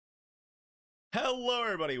Hello,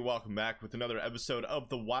 everybody. Welcome back with another episode of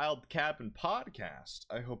the Wild Cabin Podcast.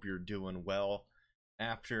 I hope you're doing well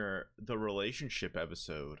after the relationship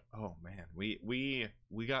episode. Oh man, we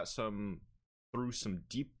got through some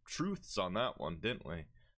deep truths on that one, didn't we?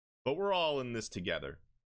 But we're all in this together.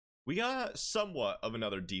 We got somewhat of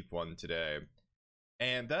another deep one today,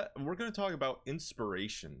 and that we're going to talk about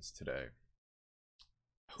inspirations today.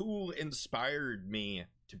 Who inspired me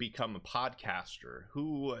to become a podcaster?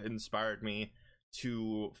 Who inspired me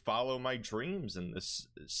to follow my dreams in this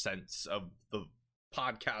sense of the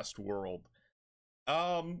podcast world?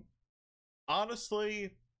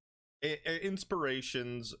 Honestly,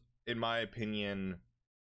 inspirations, in my opinion,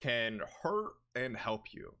 can hurt and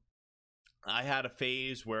help you. I had a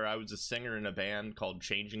phase where I was a singer in a band called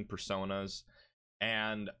Changing Personas,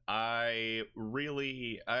 and I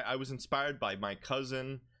was inspired by my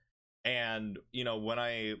cousin. And when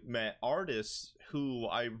I met artists who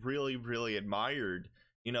I really admired,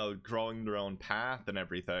 growing their own path and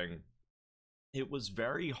everything, it was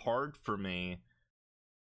very hard for me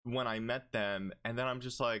when I met them, and then I'm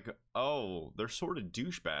just like, oh, they're sort of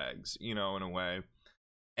douchebags, in a way.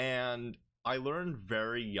 And I learned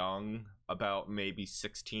very young, about maybe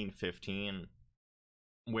 16, 15,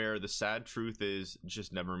 where the sad truth is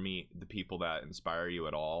just never meet the people that inspire you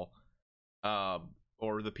at all.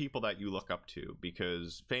 Or the people that you look up to,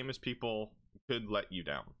 because famous people could let you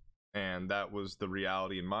down. And that was the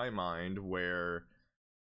reality in my mind, where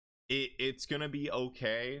it's gonna be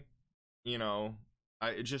okay.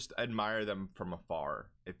 I just admire them from afar,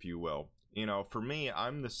 if you will. For me,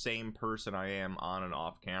 I'm the same person I am on and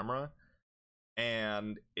off camera,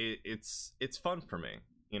 and it's fun for me,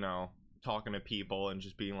 talking to people and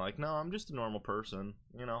just being like, no, I'm just a normal person,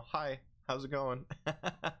 hi, how's it going?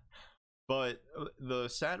 But the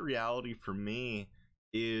sad reality for me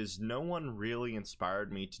is no one really inspired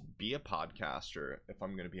me to be a podcaster, if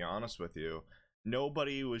I'm going to be honest with you.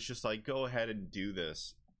 Nobody was just like, go ahead and do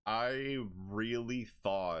this. I really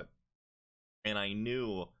thought, and I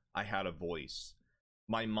knew I had a voice.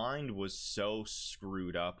 My mind was so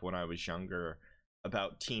screwed up when I was younger,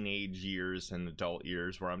 about teenage years and adult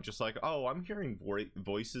years, where I'm just like, oh, I'm hearing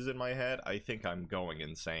voices in my head. I think I'm going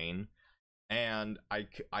insane. And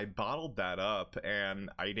I bottled that up, and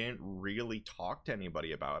I didn't really talk to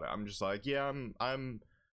anybody about it. I'm just like, yeah, I'm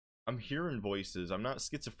hearing voices. I'm not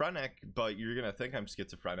schizophrenic, but you're gonna think I'm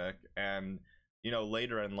schizophrenic. And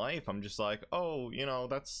later in life, I'm just like, oh,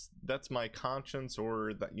 that's my conscience,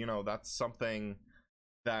 or that that's something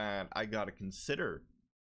that I gotta consider.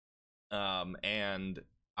 And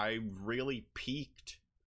I really peaked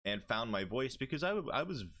and found my voice because I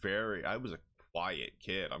was a quiet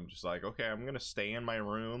kid. I'm just like, okay, I'm gonna stay in my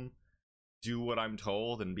room, do what I'm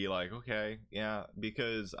told, and be like, okay, yeah,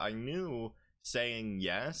 because I knew saying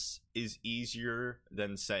yes is easier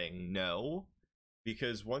than saying no,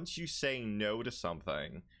 because once you say no to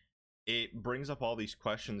something, it brings up all these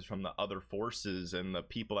questions from the other forces and the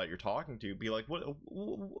people that you're talking to. Be like,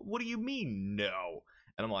 what do you mean no?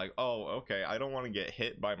 And I'm like, oh, okay, I don't want to get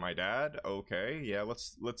hit by my dad. Okay, yeah,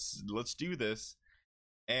 let's do this.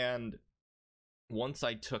 And once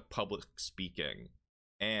I took public speaking,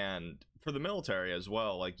 and for the military as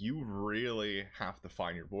well, like, you really have to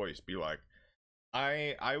find your voice. Be like,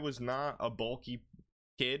 I was not a bulky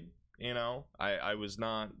kid, I was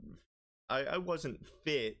not, I wasn't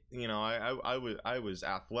fit, I was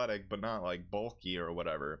athletic, but not like bulky or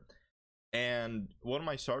whatever. And one of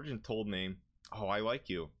my sergeants told me, oh, I like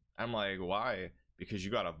you. I'm like, why? Because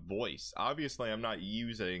you got a voice. Obviously I'm not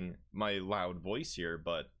using my loud voice here,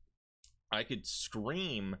 but I could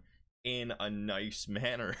scream in a nice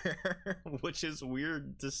manner, which is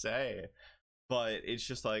weird to say, but it's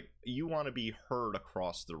just like, you want to be heard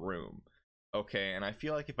across the room. Okay, and I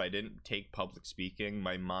feel like if I didn't take public speaking,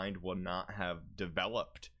 my mind would not have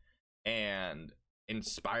developed and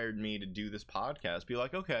inspired me to do this podcast. Be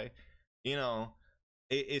like, okay,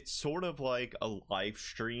 it's sort of like a live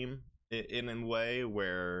stream in a way,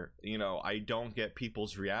 where I don't get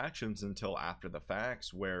people's reactions until after the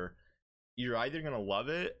facts, where you're either going to love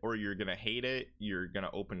it or you're going to hate it. You're going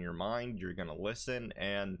to open your mind, you're going to listen,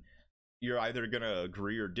 and you're either going to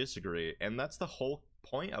agree or disagree. And that's the whole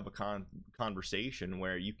point of a conversation,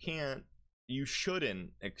 where you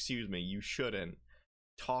shouldn't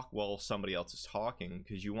talk while somebody else is talking,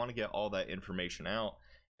 because you want to get all that information out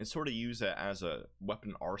and sort of use it as a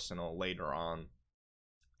weapon arsenal later on,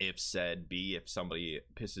 if somebody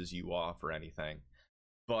pisses you off or anything.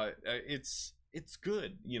 But it's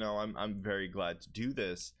good, I'm very glad to do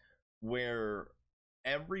this, where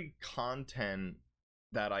every content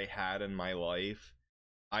that I had in my life,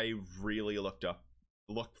 I really looked up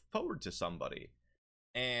look forward to somebody.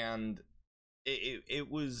 And it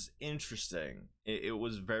was interesting. It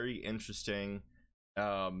was very interesting.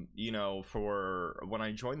 You know, for when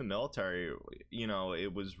I joined the military, you know,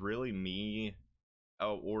 it was really me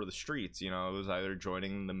or the streets. You know, it was either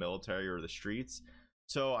joining the military or the streets.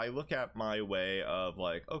 So I look at my way of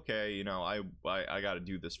like, okay, you know, I got to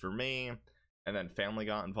do this for me. And then family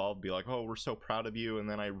got involved, be like, oh, we're so proud of you. And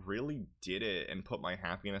then I really did it and put my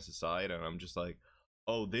happiness aside, and I'm just like,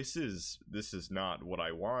 oh, this is not what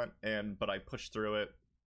I want. But I pushed through it,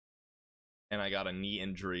 and I got a knee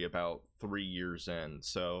injury about 3 years in.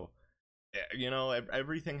 So, you know,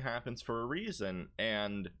 everything happens for a reason.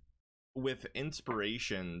 And with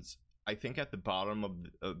inspirations, I think at the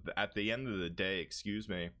bottom at the end of the day, excuse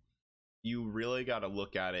me, you really got to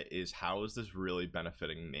look at it is, how is this really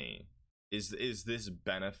benefiting me? Is this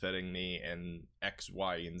benefiting me in X,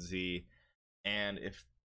 Y, and Z? And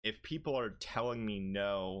if people are telling me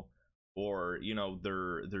no, or, you know,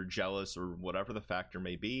 they're jealous or whatever the factor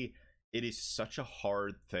may be, it is such a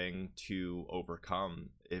hard thing to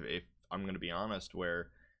overcome, if I'm going to be honest,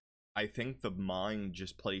 where I think the mind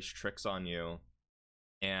just plays tricks on you.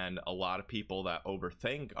 And a lot of people that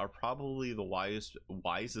overthink are probably the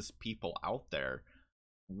wisest people out there,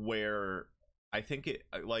 where I think it,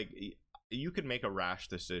 like, you could make a rash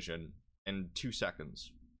decision in 2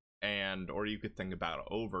 seconds, or you could think about it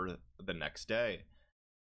over the next day.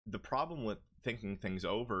 The problem with thinking things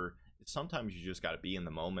over is sometimes you just got to be in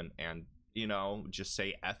the moment and, you know, just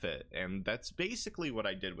say F it. And that's basically what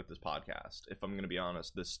I did with this podcast, if I'm going to be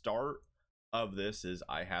honest. The start of this is,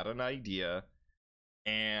 I had an idea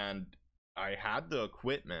and I had the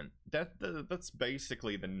equipment. That's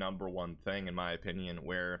basically the number one thing, in my opinion,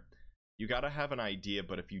 where you got to have an idea,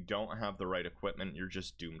 but if you don't have the right equipment, you're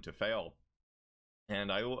just doomed to fail.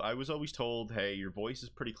 And I was always told, hey, your voice is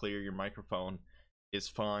pretty clear, your microphone is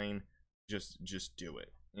fine, just do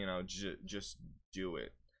it, you know, just do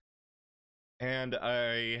it. And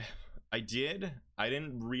I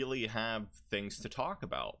didn't really have things to talk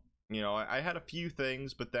about. You know, I had a few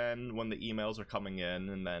things, but then when the emails are coming in,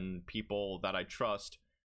 and then people that I trust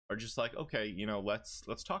are just like, okay, you know, let's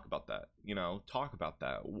talk about that, you know, talk about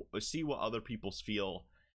that, see what other people feel.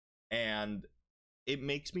 And it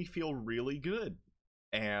makes me feel really good.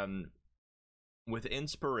 And with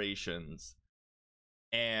inspirations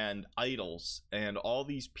and idols and all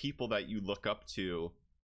these people that you look up to,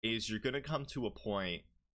 is you're going to come to a point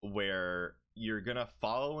where you're going to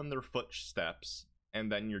follow in their footsteps,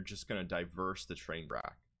 and then you're just going to diverse the train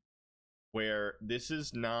track, where this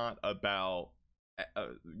is not about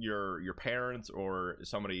your parents or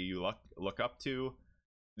somebody you look up to.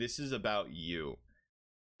 This is about you.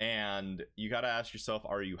 And you got to ask yourself,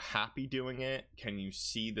 are you happy doing it? Can you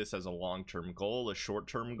see this as a long-term goal, a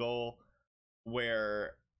short-term goal?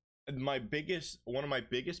 Where one of my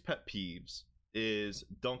biggest pet peeves is,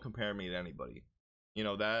 don't compare me to anybody. You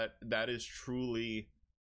know, that is truly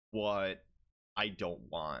what I don't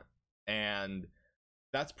want. And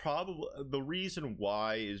that's probably the reason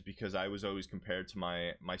why, is because I was always compared to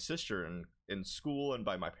my sister in school and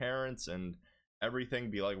by my parents and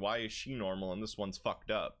everything. Be like, why is she normal and this one's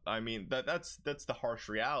fucked up? I mean, that's the harsh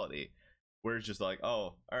reality, where it's just like,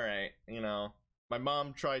 oh, all right, you know, my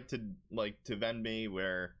mom tried to vend me,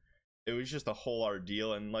 where it was just a whole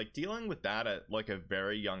ordeal. And like, dealing with that at like a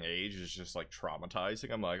very young age is just like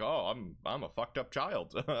traumatizing. I'm like, oh, I'm a fucked up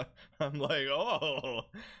child. I'm like, oh.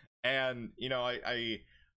 And you know, I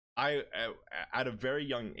at a very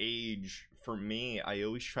young age, for me, I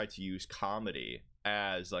always tried to use comedy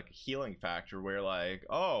as like a healing factor, where like,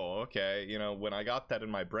 oh, okay, you know, when I got that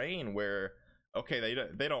in my brain, where okay,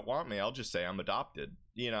 they don't want me, I'll just say I'm adopted,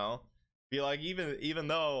 you know, be like, even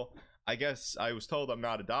though I guess I was told I'm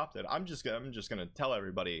not adopted, I'm just gonna tell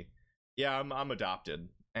everybody, yeah, I'm adopted.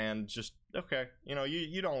 And just, okay, you know,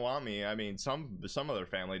 you don't want me. I mean, some other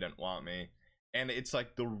family didn't want me. And it's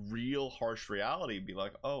like the real harsh reality, be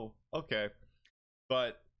like, oh, okay.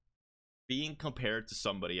 But being compared to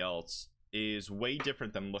somebody else is way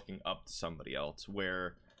different than looking up to somebody else,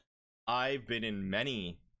 where I've been in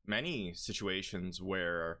many situations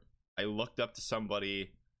where I looked up to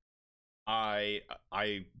somebody, I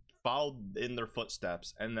followed in their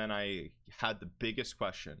footsteps, and then I had the biggest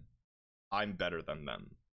question, I'm better than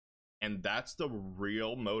them. And that's the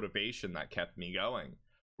real motivation that kept me going,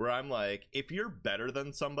 where I'm like, if you're better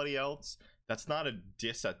than somebody else, that's not a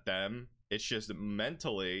diss at them. It's just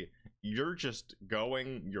mentally, you're just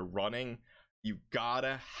going, you're running. You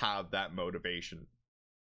gotta have that motivation.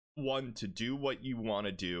 One, to do what you want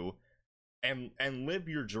to do and live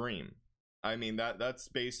your dream. I mean, that's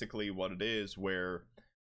basically what it is, where,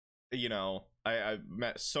 you know, I've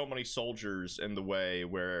met so many soldiers in the way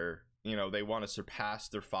where, you know, they want to surpass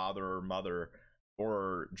their father or mother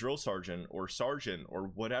or drill sergeant or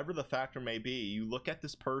whatever the factor may be. You look at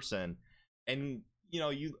this person and, you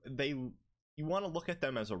know, you want to look at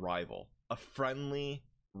them as a rival, a friendly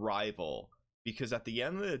rival, because at the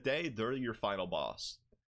end of the day, they're your final boss.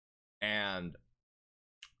 And,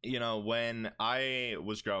 you know, when I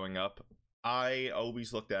was growing up, I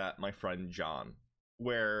always looked at my friend John,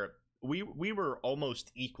 where we were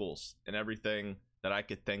almost equals in everything that I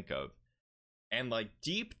could think of. And like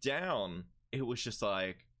deep down, it was just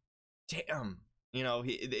like, damn, you know,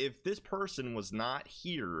 if this person was not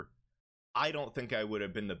here, I don't think I would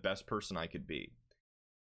have been the best person I could be.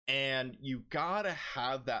 And you gotta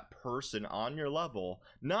have that person on your level,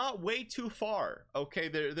 not way too far. Okay,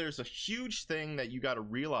 there's a huge thing that you gotta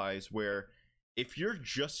realize, where if you're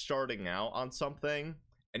just starting out on something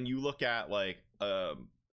and you look at like a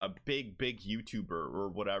big YouTuber or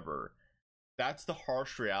whatever, that's the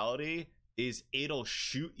harsh reality, is it'll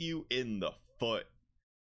shoot you in the foot.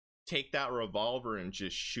 Take that revolver and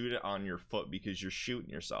just shoot it on your foot, because you're shooting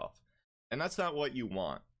yourself. And that's not what you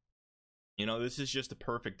want. You know, this is just a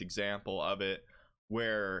perfect example of it,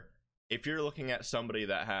 where if you're looking at somebody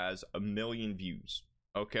that has 1 million views,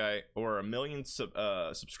 okay, or 1 million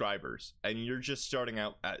subscribers, and you're just starting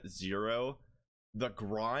out at 0, the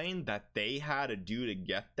grind that they had to do to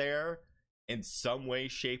get there in some way,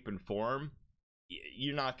 shape, and form,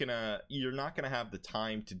 you're not gonna have the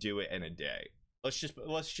time to do it in a day. Let's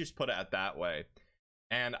just put it that way.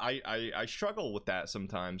 And I struggle with that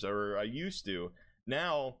sometimes, or I used to.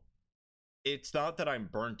 Now, it's not that I'm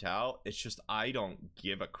burnt out, it's just I don't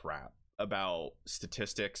give a crap about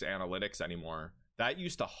statistics, analytics anymore. That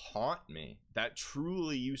used to haunt me. That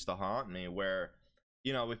truly used to haunt me, where,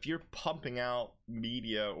 you know, if you're pumping out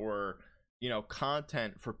media or, you know,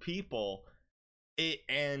 content for people,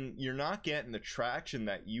 and you're not getting the traction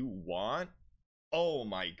that you want, oh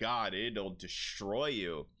my god, it'll destroy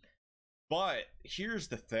you. But here's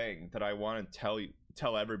the thing that I want to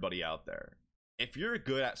tell everybody out there. If you're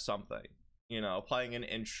good at something, you know, playing an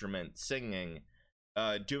instrument, singing,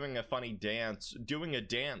 doing a funny dance, doing a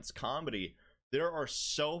dance comedy, there are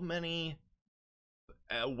so many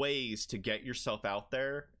ways to get yourself out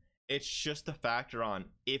there. It's just a factor on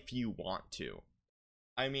if you want to.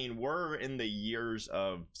 I mean, we're in the years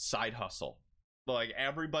of side hustle. Like,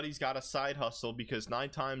 everybody's got a side hustle, because 9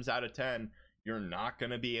 times out of 10, you're not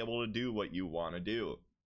going to be able to do what you want to do.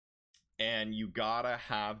 And you gotta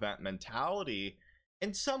have that mentality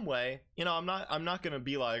in some way. You know, I'm not going to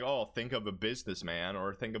be like, oh, think of a businessman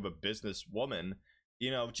or think of a businesswoman.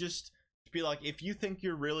 You know, just be like, if you think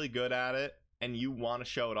you're really good at it and you want to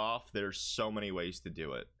show it off, there's so many ways to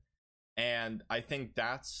do it. And I think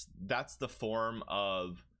that's the form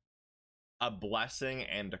of a blessing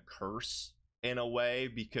and a curse in a way,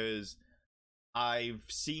 because I've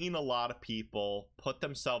seen a lot of people put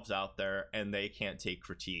themselves out there and they can't take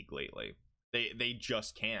critique lately. They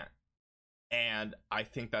just can't. And I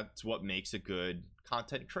think that's what makes a good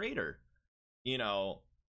content creator, you know.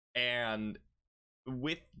 And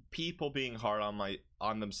with people being hard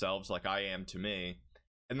on themselves like I am to me,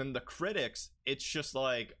 and then the critics, it's just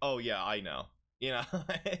like, oh yeah, I know, you know.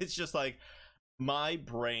 It's just like, my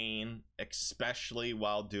brain, especially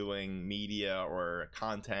while doing media or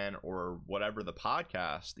content or whatever, the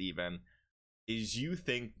podcast even, is you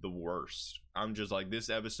think the worst. I'm just like, this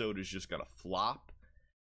episode is just gonna flop.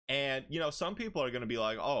 And, you know, some people are gonna be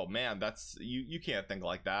like, oh man, that's you can't think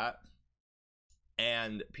like that.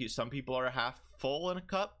 And some people are half full in a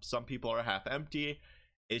cup, some people are half empty.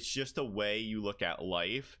 It's just a way you look at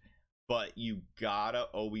life, but you gotta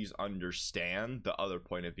always understand the other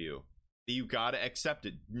point of view. You gotta accept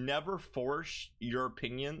it. Never force your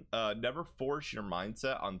opinion, never force your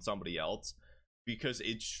mindset on somebody else, because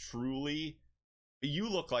it's truly, you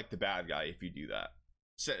look like the bad guy if you do that.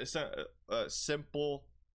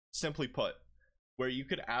 Simply put, where you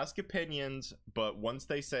could ask opinions, but once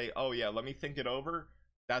they say, oh yeah, let me think it over,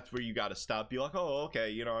 that's where you gotta stop. Be like, oh, okay,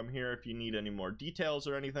 you know, I'm here if you need any more details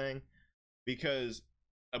or anything. Because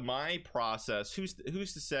my process, who's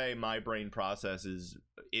to say my brain process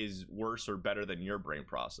is worse or better than your brain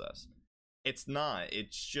process? It's not.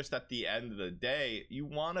 It's just, at the end of the day, you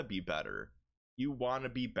want to be better.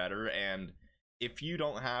 And if you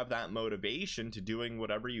don't have that motivation to doing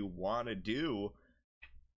whatever you want to do,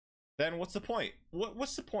 then what's the point?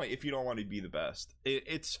 What's the point if you don't want to be the best?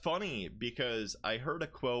 It's funny, because I heard a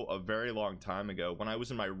quote a very long time ago when I was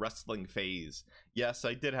in my wrestling phase. Yes,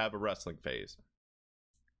 I did have a wrestling phase.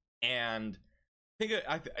 And I think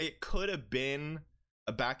it could have been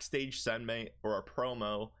a backstage segment or a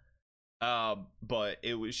promo But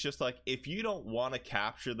it was just like, if you don't want to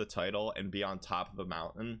capture the title and be on top of the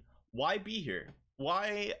mountain, why be here?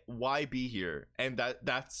 Why be here? And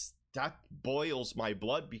that boils my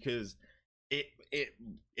blood, because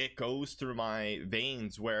it goes through my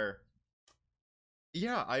veins where,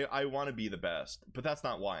 yeah, I want to be the best, but that's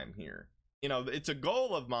not why I'm here. You know, it's a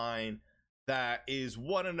goal of mine that is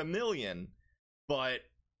 1 in a million, but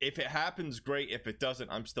if it happens, great. If it doesn't,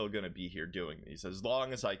 I'm still going to be here doing these as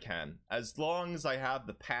long as I can. As long as I have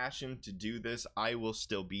the passion to do this, I will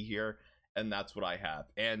still be here, and that's what I have.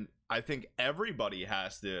 And I think everybody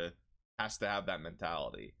has to have that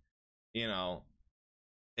mentality. You know,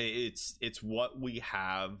 it's what we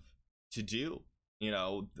have to do. You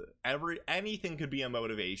know, anything could be a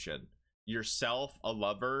motivation. Yourself, a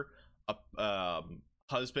lover, a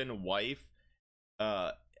husband, wife,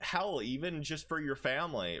 hell, even just for your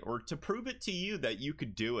family, or to prove it to you that you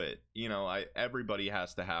could do it. You know, everybody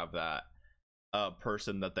has to have that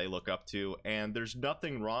person that they look up to, and there's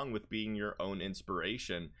nothing wrong with being your own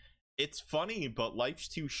inspiration. It's funny, but life's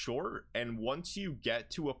too short, and once you get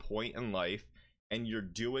to a point in life and you're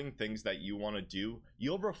doing things that you want to do,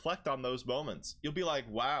 you'll reflect on those moments. You'll be like,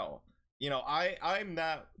 wow, you know, I'm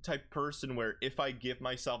that type of person where if I give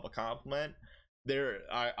myself a compliment, the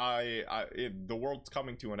world's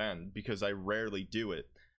coming to an end, because I rarely do it.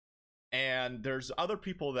 And there's other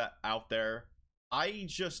people that out there, I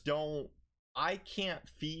can't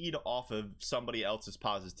feed off of somebody else's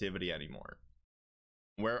positivity anymore,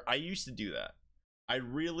 where I used to do that. I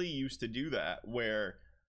really used to do that, where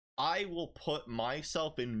I will put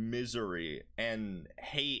myself in misery and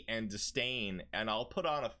hate and disdain, and I'll put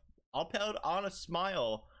on a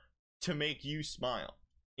smile to make you smile.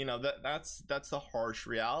 You know, that's the harsh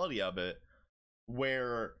reality of it,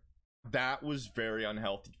 where that was very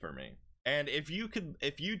unhealthy for me. And if you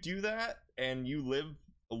do that and you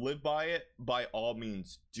live by it, by all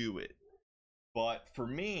means do it. But for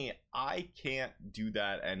me, I can't do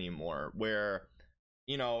that anymore, where,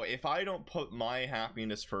 you know, if I don't put my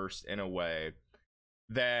happiness first in a way,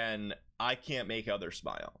 then I can't make others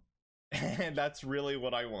smile. And that's really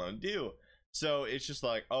what I want to do. So it's just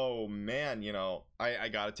like, oh man, you know, I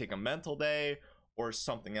gotta take a mental day, or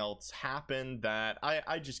something else happened that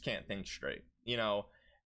I just can't think straight, you know.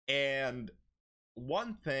 And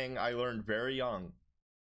one thing I learned very young,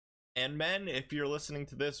 and men, if you're listening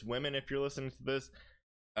to this, women, if you're listening to this,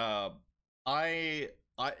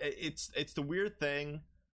 it's the weird thing,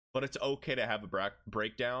 but it's okay to have a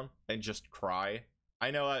breakdown and just cry.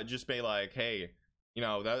 I know it just be like, hey, you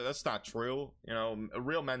know, that's not true. You know,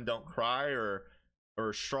 real men don't cry, or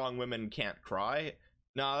strong women can't cry.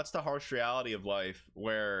 No, that's the harsh reality of life,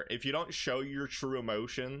 where if you don't show your true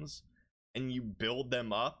emotions and you build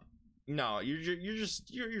them up, no, you're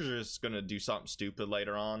just gonna do something stupid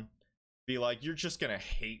later on. Be like, you're just gonna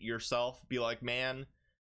hate yourself. Be like, man.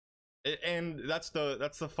 And that's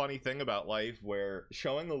the funny thing about life, where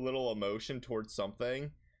showing a little emotion towards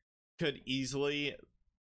something could easily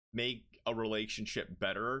make a relationship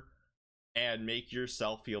better and make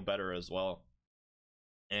yourself feel better as well.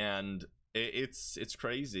 And it's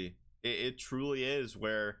crazy. It truly is,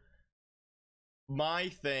 where my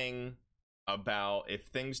thing about, if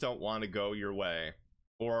things don't want to go your way,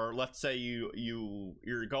 or let's say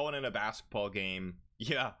you're going in a basketball game.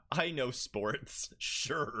 Yeah, I know sports,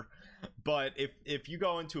 sure, but if you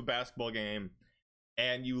go into a basketball game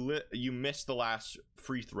and you miss the last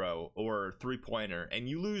free throw or 3-pointer and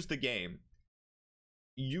you lose the game,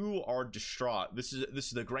 you are distraught. This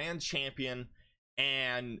is the grand champion,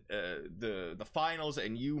 and the finals,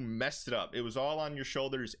 and you messed it up. It was all on your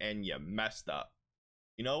shoulders, and you messed up.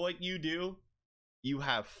 You know what you do? You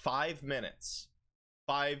have 5 minutes.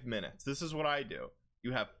 5 minutes. This is what I do.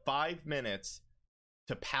 You have 5 minutes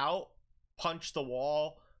to pout, punch the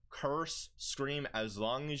wall, curse, scream as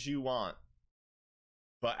long as you want.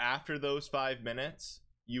 But after those 5 minutes,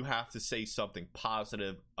 you have to say something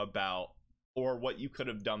positive about, or what you could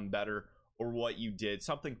have done better, or what you did,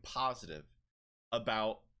 something positive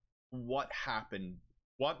about what happened,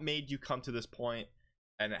 what made you come to this point,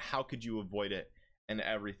 and how could you avoid it, and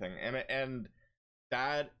everything. And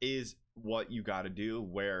that is what you got to do.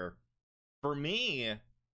 Where for me,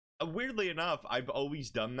 weirdly enough, I've always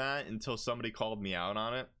done that until somebody called me out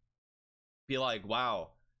on it. Be like, wow,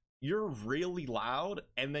 you're really loud,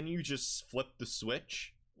 and then you just flip the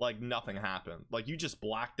switch like nothing happened, like you just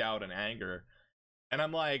blacked out in anger. And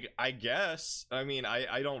I'm like, I guess, I mean,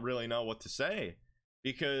 I don't really know what to say,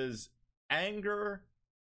 because anger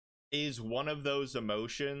is one of those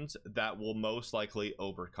emotions that will most likely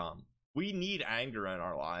overcome. We need anger in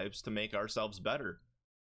our lives to make ourselves better.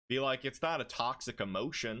 Be like, it's not a toxic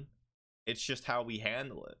emotion. It's just how we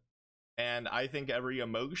handle it. And I think every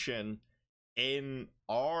emotion in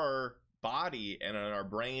our body and in our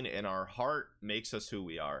brain and our heart makes us who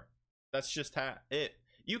we are. That's just how it.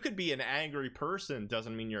 You could be an angry person,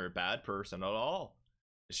 doesn't mean you're a bad person at all.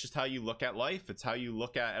 It's just how you look at life. It's how you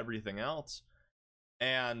look at everything else.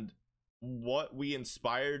 And what we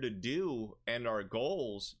inspire to do and our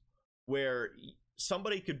goals, where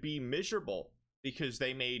somebody could be miserable because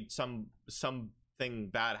they made something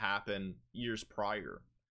bad happen years prior.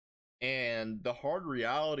 And the hard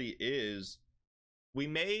reality is we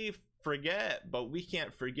may forget, but we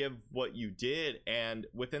can't forgive what you did. And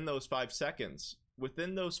within those 5 seconds,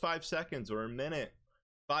 or a minute,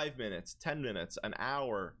 5 minutes, 10 minutes, an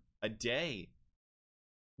hour, a day,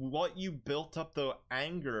 what you built up the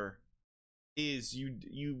anger is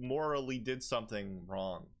you morally did something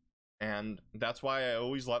wrong. And that's why I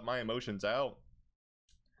always let my emotions out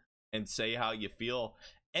and say how you feel.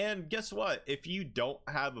 And guess what? If you don't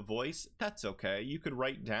have a voice, that's okay. You could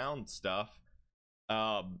write down stuff.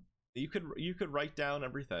 You could write down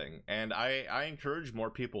everything. And I encourage more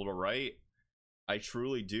people to write. I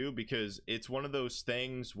truly do, because it's one of those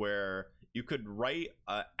things where you could write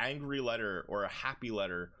an angry letter or a happy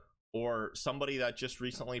letter, or somebody that just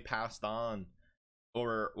recently passed on,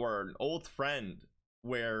 or an old friend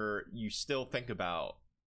where you still think about,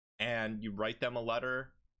 and you write them a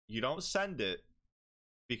letter. You don't send it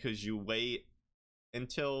because you wait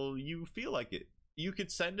until you feel like it. You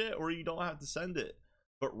could send it or you don't have to send it,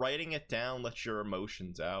 but writing it down lets your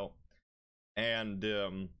emotions out.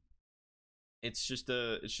 And it's just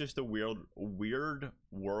a weird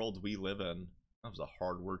world we live in. That was a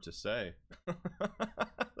hard word to say.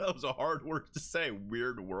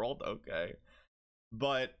 Weird world. Okay.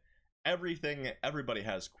 But everybody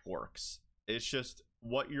has quirks. It's just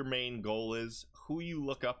what your main goal is, who you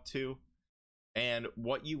look up to, and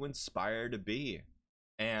what you inspire to be.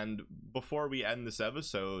 And before we end this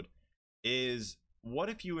episode, is what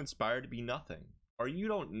if you inspire to be nothing? Or you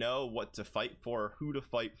don't know what to fight for, who to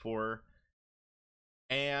fight for.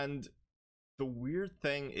 And the weird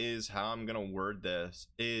thing is how I'm gonna word this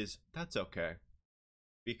is that's okay.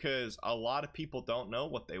 Because a lot of people don't know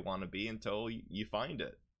what they want to be until you find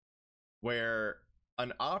it. Where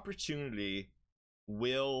an opportunity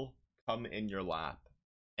will come in your lap,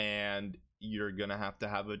 and you're gonna have to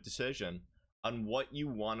have a decision on what you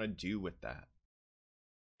want to do with that.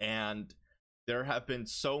 And there have been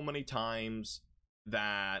so many times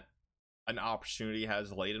that an opportunity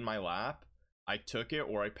has laid in my lap, I took it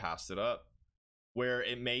or I passed it up, where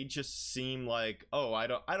it may just seem like, oh, I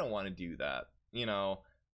don't want to do that, you know,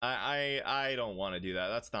 I don't want to do that,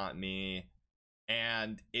 that's not me.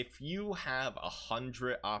 And if you have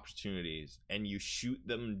 100 opportunities and you shoot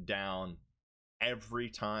them down every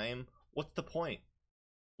time, what's the point?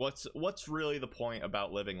 What's really the point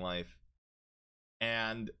about living life?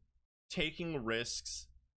 And taking risks,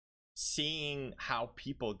 seeing how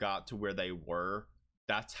people got to where they were,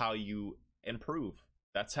 that's how you improve.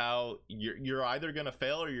 That's how you're either gonna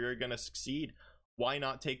fail or you're gonna succeed. Why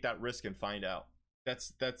not take that risk and find out?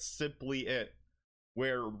 That's simply it.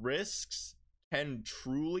 Where risks can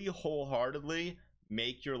truly wholeheartedly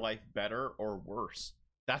make your life better or worse.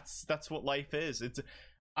 That's what life is.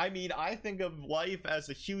 I think of life as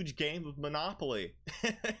a huge game of Monopoly.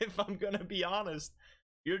 If I'm gonna be honest,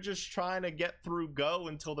 you're just trying to get through Go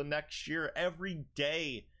until the next year. Every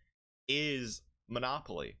day is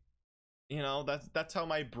Monopoly. You know, that's how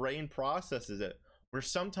my brain processes it. Where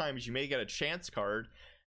sometimes you may get a chance card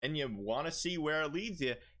and you want to see where it leads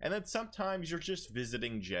you, and then sometimes you're just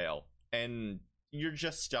visiting jail and you're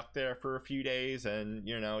just stuck there for a few days, and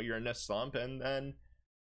you know you're in a slump, and then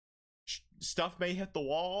stuff may hit the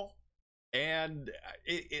wall. And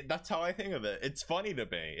that's how I think of it. It's funny to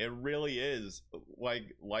me. It really is.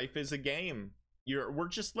 Like, life is a game. We're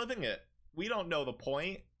just living it. We don't know the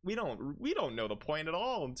point. We don't know the point at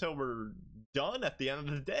all until we're done at the end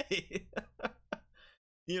of the day.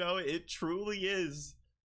 You know, it truly is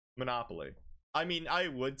Monopoly. I mean, I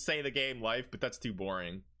would say the game life, but that's too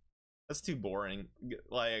boring.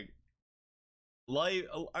 Like, life,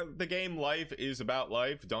 the game life is about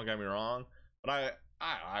life, don't get me wrong, but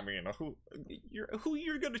I mean, who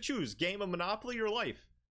you're gonna choose, game of Monopoly or life?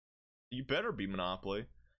 You better be Monopoly.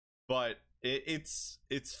 But it's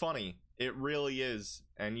funny, it really is.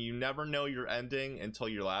 And you never know your ending until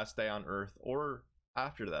your last day on Earth, or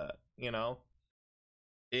after that, you know.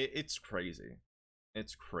 It's crazy.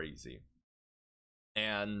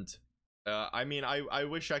 And I mean, I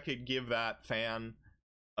wish I could give that fan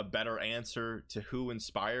a better answer to who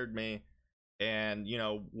inspired me, and you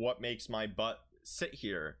know what makes my butt sit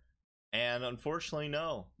here. And unfortunately,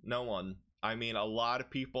 no one. I mean, a lot of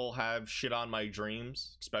people have shit on my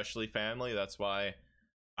dreams, especially family. That's why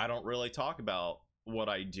I don't really talk about what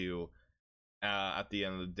I do at the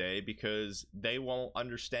end of the day, because they won't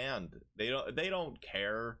understand. They don't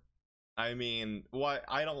care. I mean, why?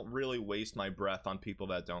 I don't really waste my breath on people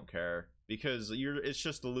that don't care, because it's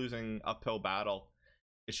just a losing uphill battle.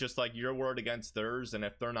 It's just like your word against theirs, and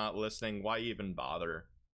if they're not listening, why even bother?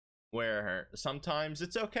 Where sometimes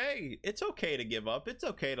it's okay. It's okay to give up. It's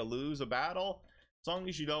okay to lose a battle, as long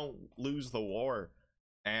as you don't lose the war.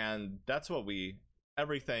 And that's what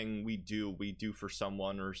everything we do for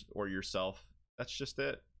someone or yourself. That's just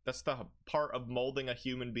it. That's the part of molding a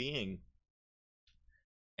human being.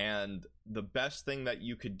 And the best thing that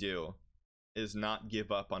you could do is not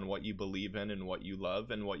give up on what you believe in and what you love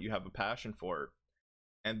and what you have a passion for.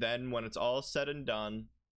 And then when it's all said and done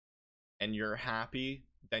and you're happy,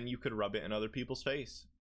 then you could rub it in other people's face.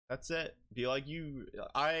 That's it. Be like,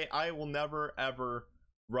 I will never ever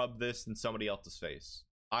rub this in somebody else's face.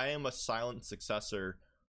 I am a silent successor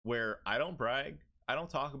where I don't brag. I don't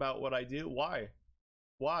talk about what I do. Why?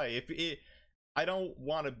 I don't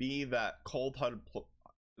want to be that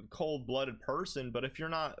cold-blooded person, but if you're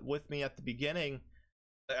not with me at the beginning,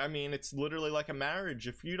 I mean, it's literally like a marriage.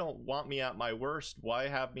 If you don't want me at my worst, why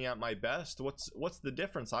have me at my best? What's the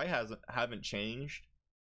difference? I haven't changed.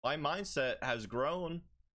 My mindset has grown,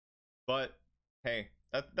 but hey,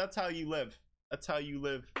 that's how you live. That's how you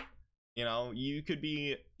live. You know, you could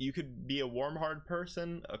be a warm-hearted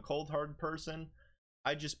person, a cold-hearted person.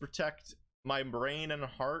 I just protect my brain and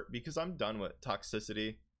heart because I'm done with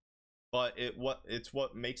toxicity. But it's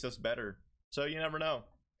what makes us better. So you never know.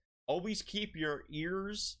 Always keep your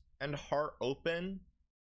ears and heart open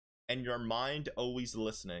and your mind always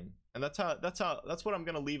listening. And that's what I'm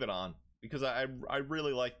going to leave it on, because I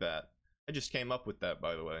really like that. I just came up with that,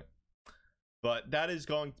 by the way. But that is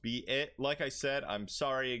going to be it. Like I said, I'm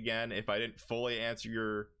sorry again if I didn't fully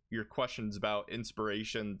answer your questions about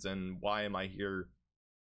inspirations and why am I here.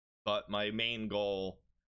 But my main goal,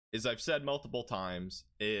 as I've said multiple times,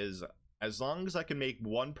 is as long as I can make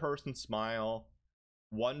one person smile,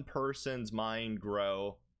 one person's mind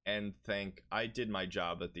grow, and think, I did my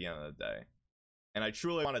job at the end of the day. And I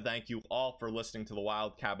truly want to thank you all for listening to the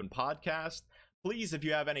Wild Cabin podcast. Please, if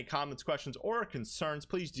you have any comments, questions, or concerns,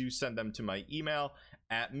 please do send them to my email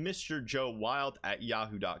at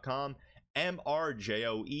mrjoeWilde@yahoo.com,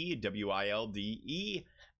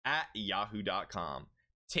 mrjoewilde@yahoo.com.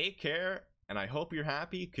 Take care, and I hope you're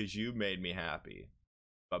happy, because you made me happy.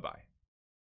 Bye-bye.